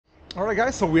Alright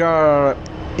guys, so we are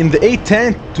in the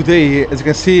A-10 today. As you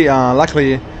can see,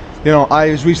 luckily,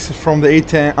 I switched from the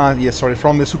A-10,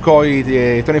 from the Sukhoi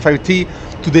the 25T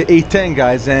to the A-10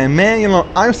 guys, and man,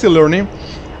 I'm still learning.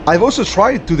 I've also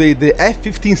tried today the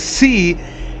F-15C,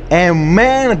 and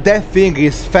man, that thing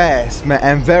is fast, man,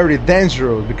 and very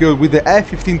dangerous, because with the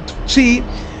F-15C,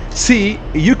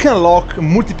 you can lock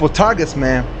multiple targets,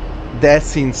 man.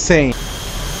 That's insane.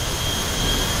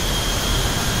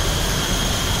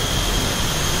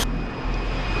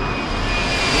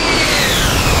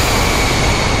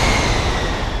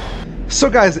 So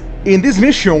guys, in this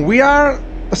mission we are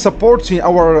supporting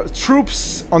our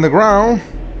troops on the ground.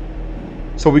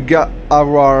 So we got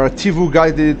our TV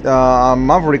guided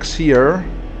Mavericks here.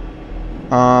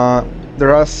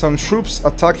 There are some troops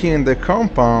attacking the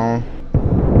compound.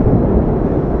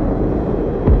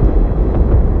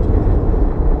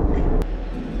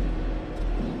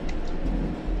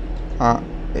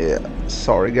 Yeah,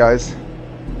 sorry guys.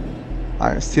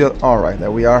 I'm still alright.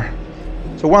 There we are.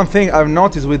 So one thing I've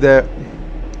noticed with the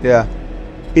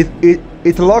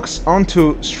it locks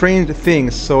onto strange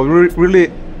things, so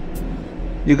really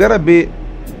you gotta be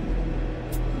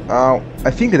I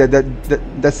think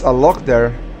that's a lock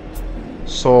there.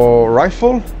 So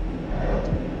rifle,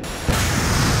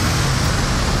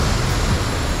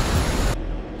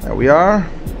 there we are.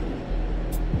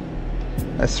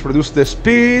 Let's reduce the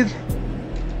speed,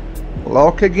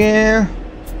 lock again.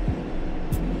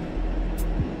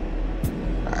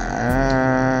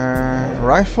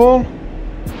 Rifle.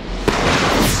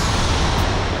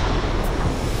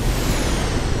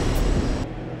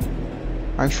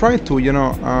 I'm trying to,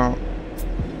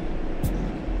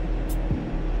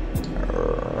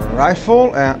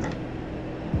 rifle and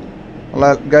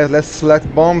guys, let's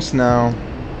select bombs now.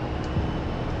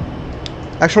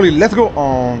 Actually, let's go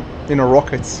on,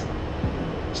 rockets.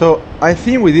 So I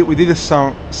think we did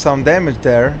some damage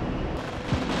there.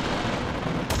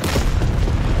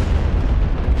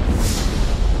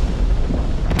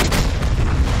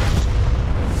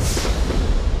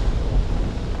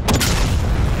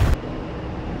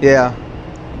 Yeah,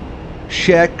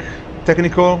 check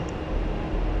technical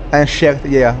and check.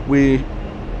 Yeah, we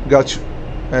got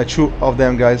two of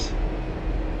them, guys.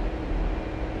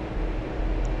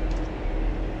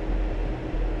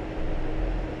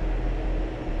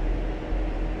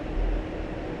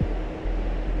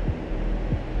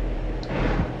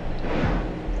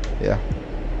 Yeah,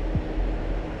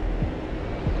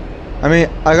 I mean,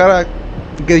 I gotta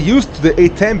get used to the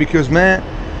A-10 because, man,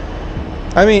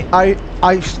 I mean,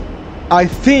 I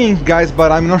think, guys,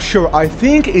 but I'm not sure. I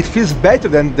think it feels better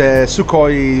than the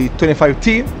Sukhoi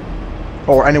 25T,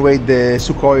 or anyway, the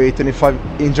Sukhoi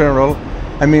 25 in general.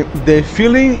 I mean, the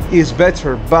feeling is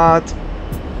better, but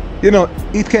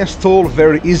it can stall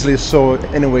very easily. So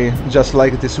anyway, just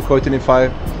like the Sukhoi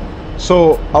 25.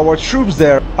 So our troops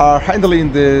there are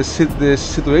handling the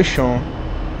situation.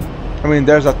 I mean,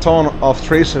 there's a ton of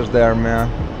tracers there, man.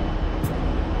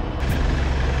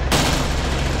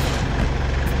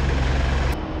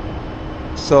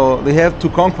 So they have to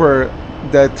conquer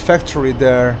that factory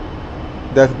there,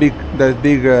 that big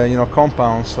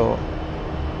compound. So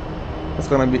it's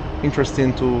gonna be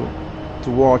interesting to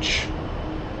watch.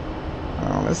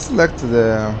 Let's select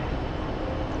the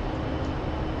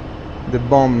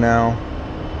bomb now.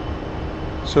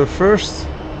 So first,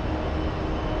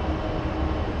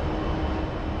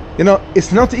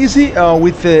 it's not easy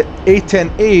with the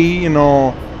A-10A,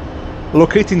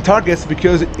 locating targets,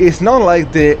 because it's not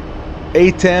like the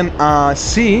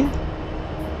A-10C,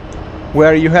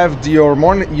 where you have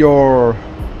your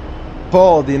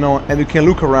pod, and you can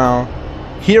look around.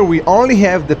 Here we only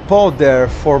have the pod there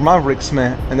for Mavericks,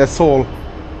 man, and that's all.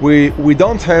 We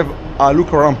don't have a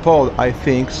look around pod, I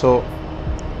think. So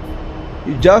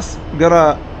you just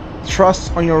gotta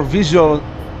trust on your visual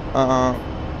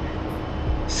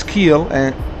skill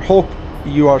and hope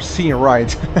you are seeing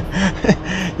right.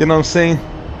 You know what I'm saying?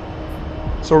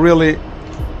 So really,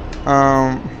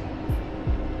 I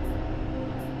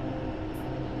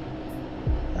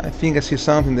think I see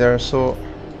something there, so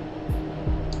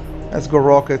let's go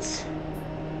rockets.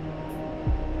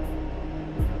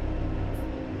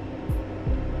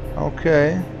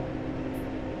 Okay.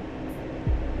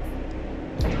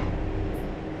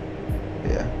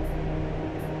 Yeah.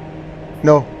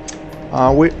 No,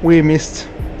 we missed.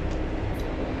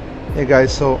 Hey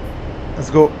guys, so let's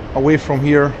go away from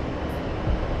here.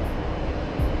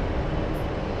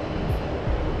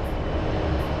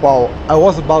 Wow, I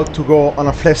was about to go on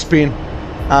a flash spin.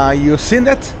 You seen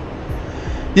that?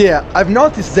 Yeah, I've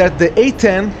noticed that the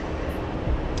A-10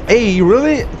 Hey,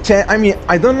 really? I mean,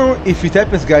 I don't know if it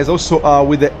happens, guys, also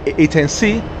with the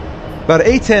A-10C, but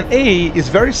A-10A is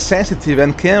very sensitive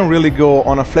and can really go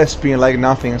on a flat spin like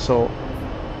nothing. So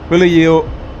really, you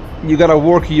gotta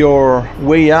work your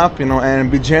way up, you know, and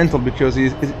be gentle, because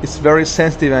it's very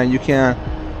sensitive, and you can,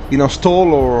 you know,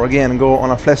 stall or again go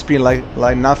on a flat spin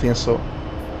like nothing. So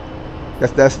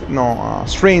that's you know,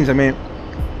 strange. I mean,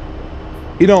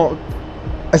 you know,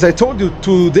 as I told you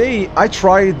today, I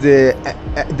tried the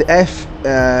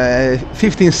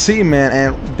F-15C, man,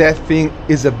 and that thing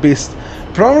is a beast.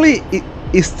 Probably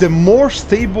it's the more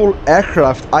stable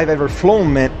aircraft I've ever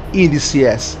flown, man, in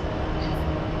DCS.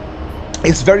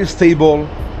 It's very stable.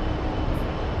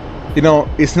 You know,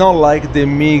 it's not like the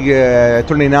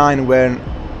MiG-29 when,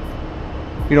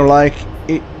 you know, like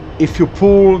if you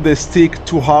pull the stick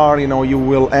too hard, you know, you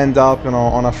will end up, you know,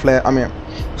 on a flat, I mean,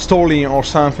 stalling or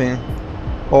something,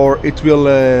 or it will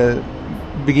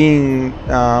begin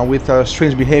with a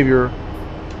strange behavior.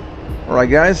 Alright,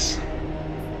 guys.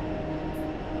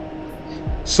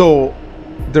 So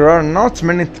there are not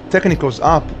many technicals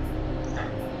up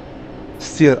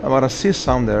still, but I see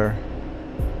some there.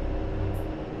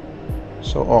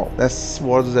 So oh, that's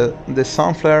was the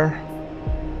sun flare.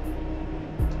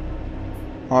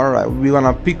 Alright, we're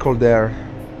gonna pickle there.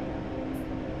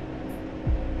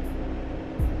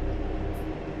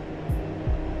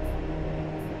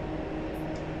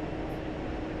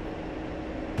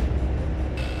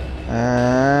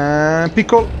 And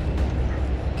pickle.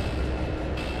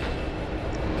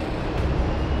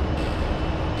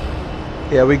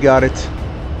 Yeah, we got it.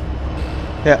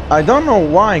 Yeah, I don't know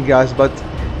why, guys, but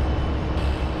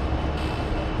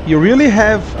you really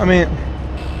have, I mean,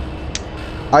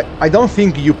 I don't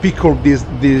think you pickle this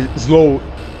slow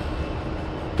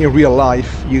in real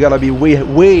life. You gotta be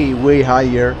way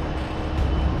higher.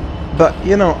 But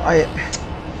you know,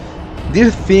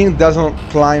 this thing doesn't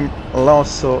climb a lot,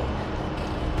 so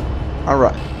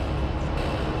alright.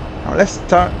 Now let's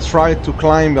try to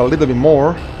climb a little bit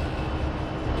more.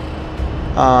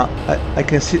 I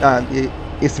can see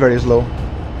it's very slow.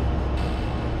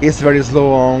 It's very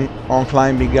slow on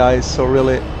climbing, guys, so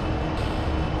really.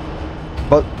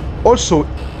 But also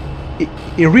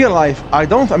in real life, I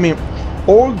mean,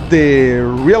 all the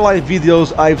real life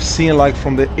videos I've seen, like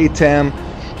from the A-10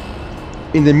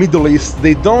 in the Middle East,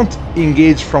 they don't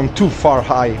engage from too far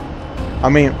high. I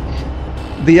mean,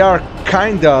 they are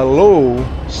kinda low,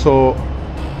 so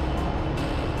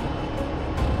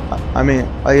I mean,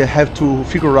 I have to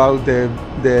figure out the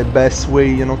best way,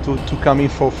 you know, to come in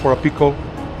for a pickle.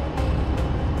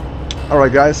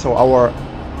 Alright, guys, so our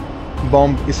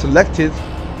bomb is selected.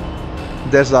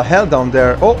 There's a hell down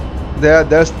there. Oh,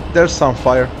 there's some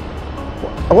fire.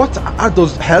 What are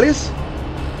those helis?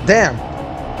 Damn.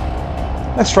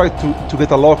 Let's try to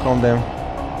get a lock on them.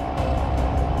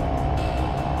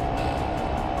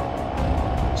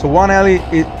 So one heli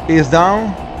is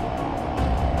down.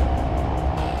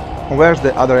 Where's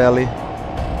the other heli?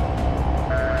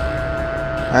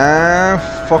 And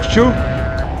Fox 2.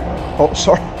 Oh,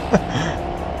 sorry.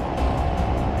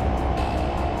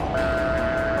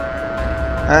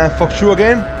 And Fox 2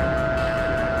 again.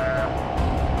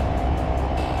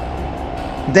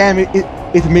 Damn,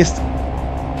 it missed.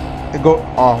 It go.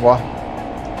 Oh wow.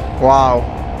 Wow.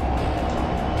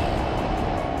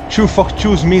 2 Fox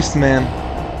 2s missed, man.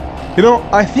 You know,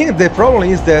 I think the problem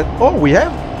is that we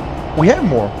have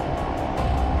more.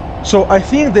 So I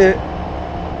think the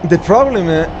problem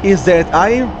is that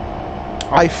I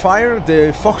fired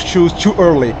the Fox 2s too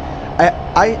early.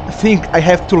 I think I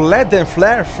have to let them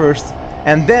flare first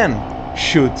and then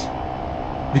shoot,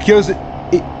 because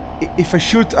if I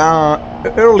shoot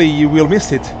early, you will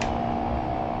miss it.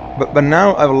 But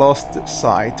now I've lost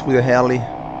sight with the heli.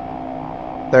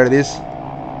 There it is.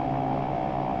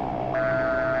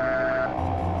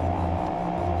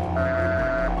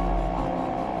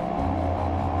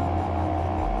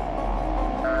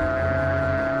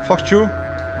 Fox 2.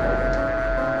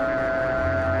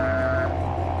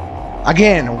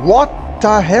 Again, what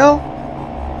the hell?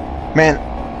 Man,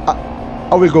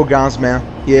 I will go guns, man.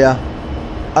 Yeah,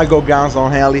 I go guns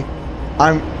on heli.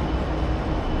 I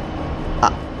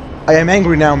am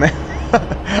angry now, man.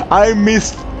 I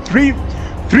missed three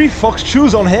Fox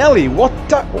 2s on heli. What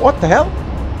the hell?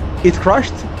 It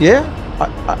crashed? Yeah,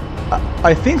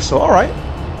 I think so. All right,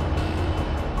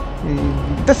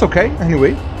 that's okay.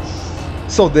 Anyway,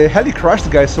 so the heli crashed,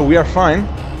 guys. So we are fine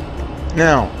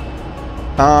now.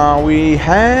 We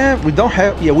have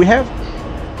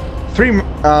 3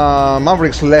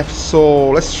 Mavericks left,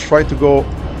 so let's try to go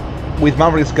with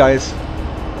Mavericks, guys.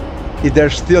 If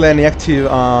there's still any active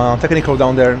technical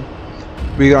down there,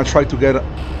 we're gonna try to get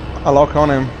a lock on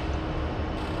him.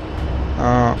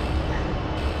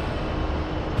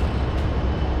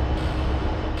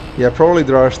 Yeah, probably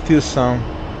there are still some.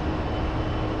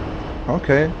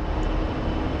 Okay.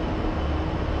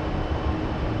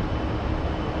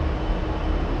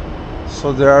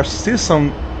 So there are still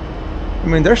some. I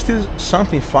mean, there's still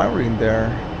something firing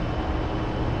there.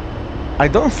 I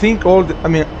don't think all the, I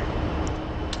mean,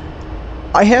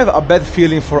 I have a bad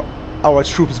feeling for our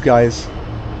troops, guys.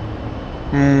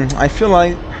 I feel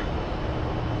like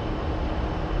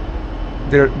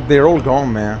they're all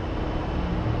gone, man.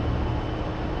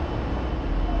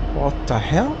 What the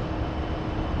hell?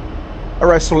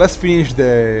 Alright, so let's finish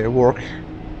the work.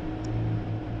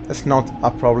 That's not a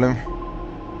problem.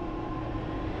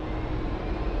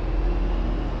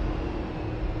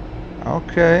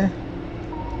 Okay.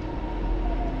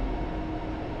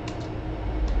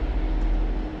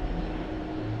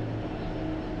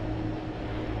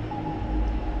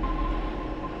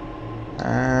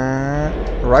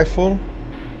 Rifle.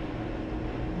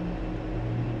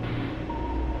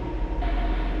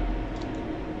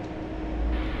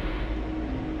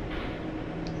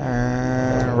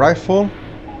 Rifle.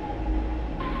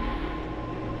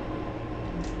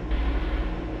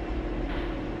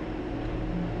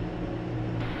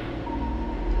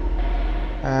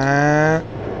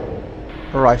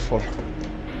 Rifle.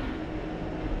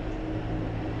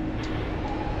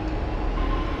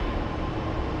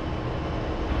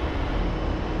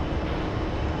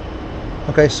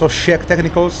 Okay, so check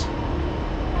technicals.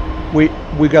 We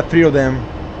got 3 of them.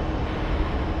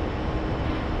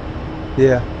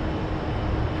 Yeah,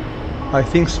 I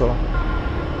think so.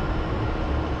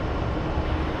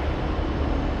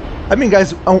 I mean,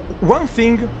 guys, one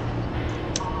thing,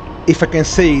 if I can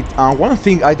say it, one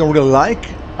thing I don't really like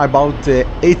about the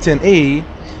A-10A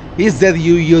is that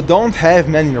you don't have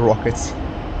many rockets,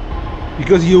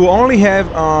 because you only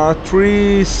have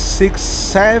 3, 6,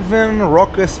 7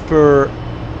 rockets per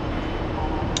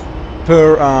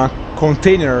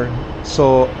container,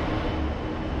 so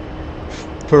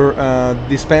per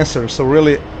dispenser. So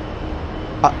really,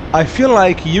 I feel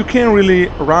like you can really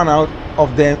run out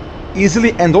of them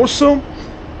easily. And also,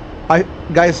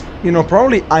 guys, you know,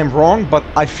 probably I'm wrong, but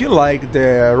I feel like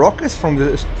the rockets from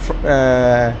the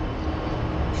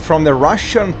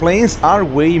Russian planes are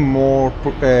way more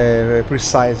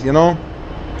precise, you know.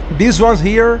 These ones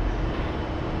here,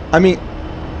 I mean,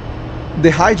 the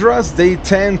Hydras, they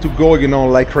tend to go, you know,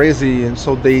 like crazy, and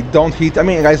so they don't hit. I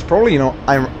mean, guys, probably, you know,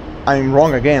 I'm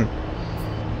wrong again.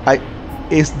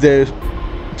 It's the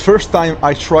first time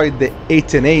I tried the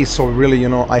A-10A, so really, you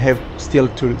know, I have still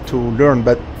to learn.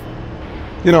 But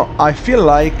you know, I feel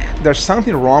like there's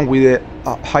something wrong with the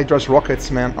Hydra's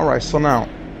rockets, man. All right, so now,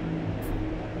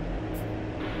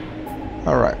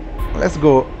 all right, let's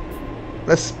go.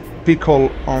 Let's pickle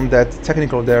on that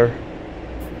technical there.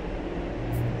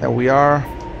 There we are.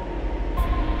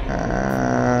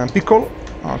 Pickle.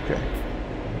 Okay.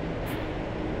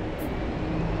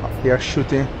 They are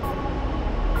shooting.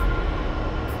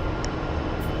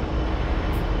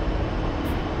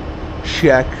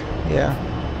 Check. Yeah.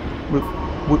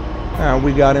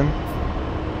 We got him.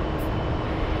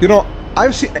 You know,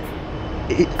 I've seen.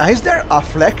 Is there a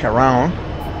flag around?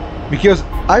 Because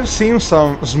I've seen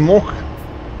some smoke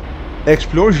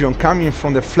explosion coming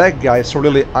from the flag, guys. So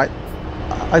really,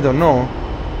 I don't know.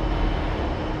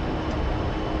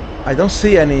 I don't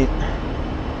see any.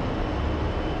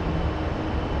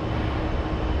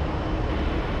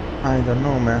 I don't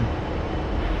know, man.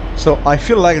 So I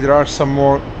feel like there are some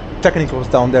more technicals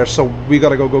down there, so we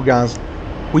gotta go guns.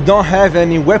 We don't have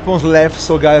any weapons left,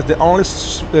 so guys, the only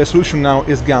solution now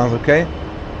is guns, okay?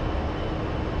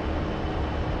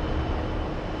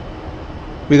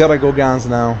 We gotta go guns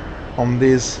now on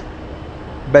these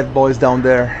bad boys down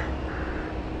there.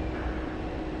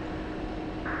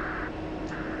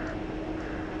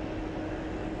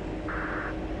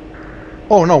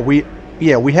 Oh no, we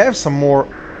have some more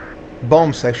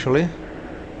bombs actually.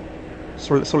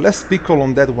 So let's pickle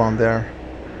on that one there.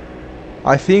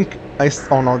 I think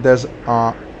oh no, there's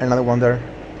another one there.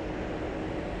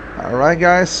 Alright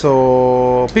guys,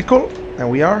 so pickle, and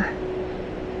we are.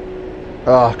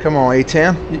 Come on,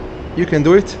 A-10, you can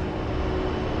do it.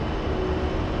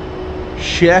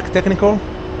 Check technical.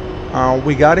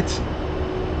 We got it.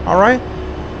 Alright.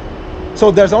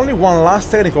 So there's only one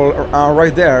last technical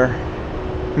right there,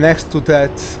 next to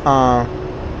that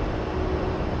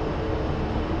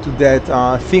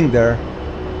thing there.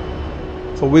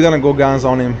 So we're gonna go guns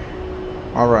on him.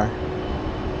 Alright.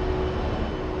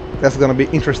 That's gonna be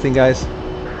interesting, guys.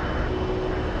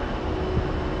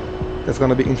 That's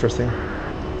gonna be interesting.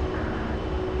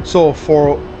 So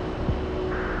for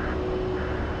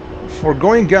for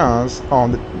going guns. Oh,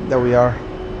 there we are.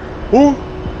 Ooh,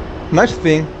 nice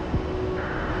thing.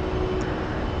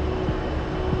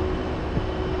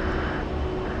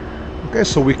 Okay,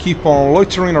 so we keep on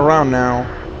loitering around now.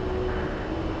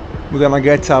 We're gonna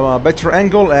get a better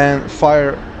angle and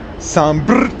fire some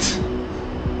BRT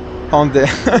on the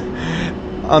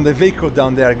on the vehicle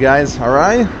down there, guys. All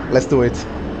right, let's do it.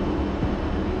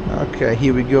 Okay,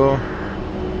 here we go.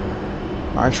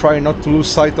 I'm trying not to lose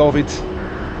sight of it.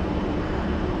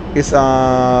 It's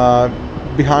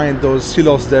behind those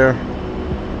silos there,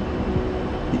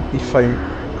 if I'm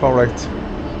correct.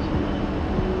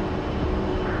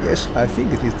 Yes, I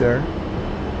think it is there.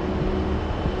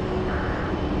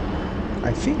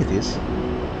 I think it is.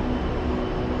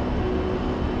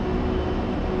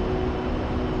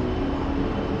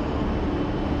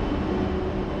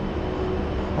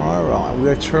 Alright, we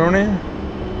are turning.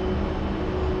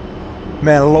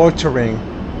 Man, loitering.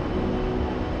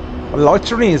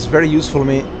 Loitering is very useful to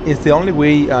me. It's the only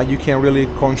way you can really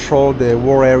control the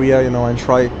war area, you know, and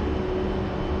try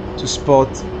to spot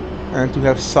and to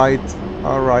have sight.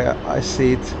 Alright, I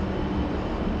see it.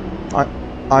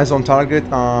 Eyes on target,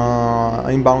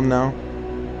 inbound now.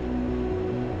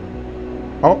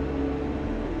 Oh,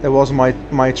 that was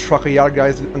my truck yard,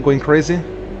 guys, going crazy.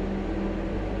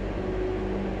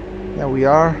 There we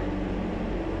are.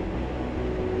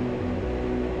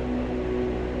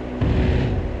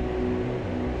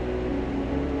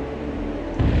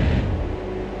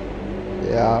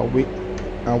 Yeah,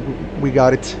 we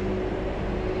got it.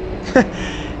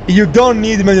 You don't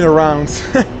need many rounds.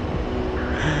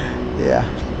 Yeah,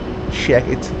 check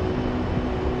it.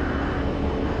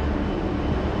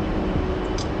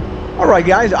 Alright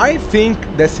guys, I think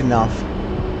that's enough.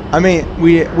 I mean,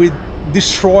 we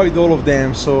destroyed all of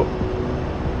them, so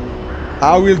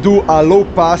I will do a low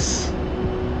pass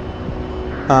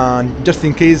just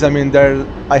in case. I mean,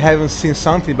 I haven't seen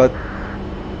something, but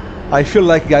I feel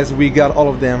like, guys, we got all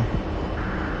of them.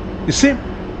 You see,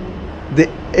 the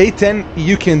A-10,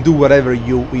 you can do whatever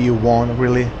you want,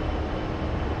 really.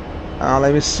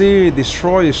 Let me see.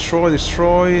 Destroy.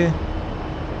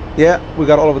 Yeah, we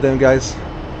got all of them, guys.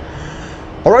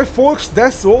 Alright folks,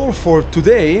 that's all for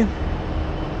today.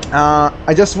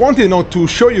 I just wanted, to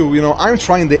show you, I'm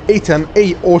trying the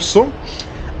A-10A also.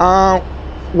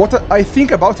 What I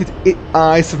think about it,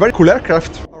 it's a very cool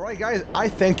aircraft. Alright guys, I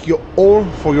thank you all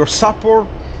for your support.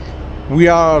 We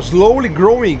are slowly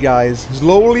growing, guys.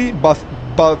 Slowly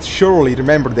but surely,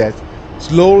 remember that.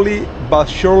 Slowly but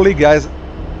surely, guys,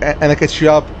 and I'll catch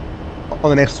you up on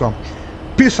the next one.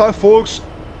 Peace out folks,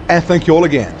 and thank you all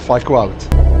again. Falco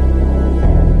out.